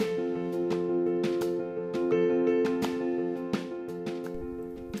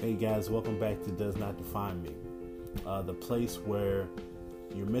guys, welcome back to Does Not Define Me, the place where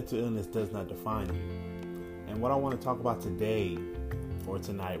your mental illness does not define you. And what I want to talk about today or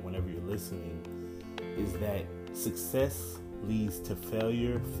tonight, whenever you're listening, is that success leads to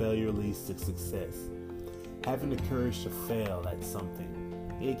failure, failure leads to success. Having the courage to fail at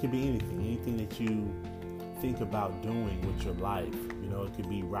something, it could be anything that you think about doing with your life. You know, it could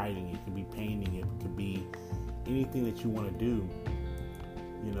be writing, it could be painting, it could be anything that you want to do.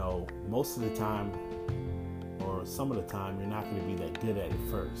 You know, most of the time, or some of the time, you're not going to be that good at it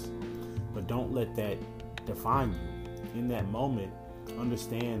first. But don't let that define you. In that moment,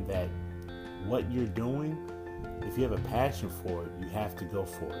 understand that what you're doing, if you have a passion for it, you have to go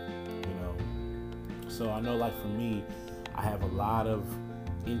for it, you know. So I know, like for me, I have a lot of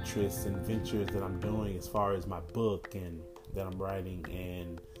interests and ventures that I'm doing as far as my book and that I'm writing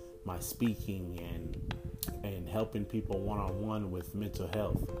and my speaking and helping people one-on-one with mental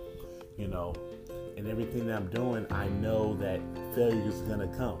health, you know, and everything that I'm doing. I know that failure is going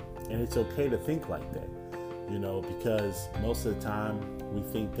to come, and it's okay to think like that, you know, because most of the time we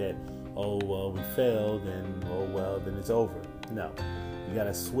think that, oh, well, we failed and, oh, well, then it's over. No, you got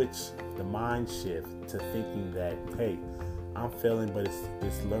to switch the mind shift to thinking that, hey, I'm failing, but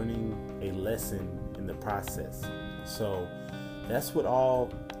it's learning a lesson in the process. So that's what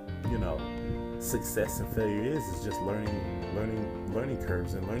all, you know, success and failure is just learning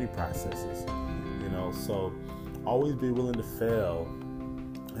curves and learning processes, you know. So always be willing to fail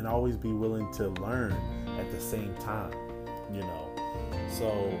and always be willing to learn at the same time, you know. So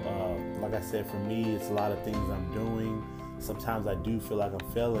like I said, for me, it's a lot of things I'm doing. Sometimes I do feel like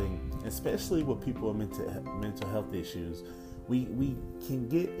I'm failing, especially with people with mental health issues. We can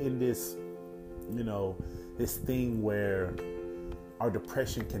get in this, you know, this thing where our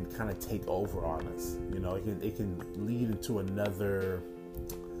depression can kind of take over on us. You know, it can lead into another,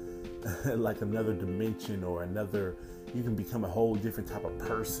 like another dimension or another, you can become a whole different type of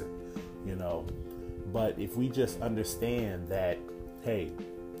person, you know. But if we just understand that, hey,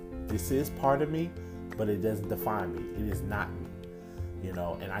 this is part of me, but it doesn't define me. It is not me, you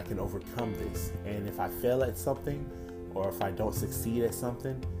know, and I can overcome this. And if I fail at something or if I don't succeed at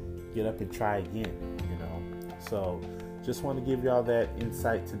something, get up and try again, you know. So just want to give y'all that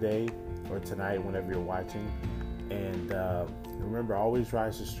insight today or tonight whenever you're watching. And remember, always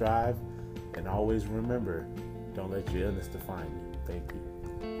rise to strive, and always remember, don't let your illness define you. Thank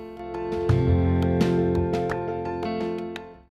you.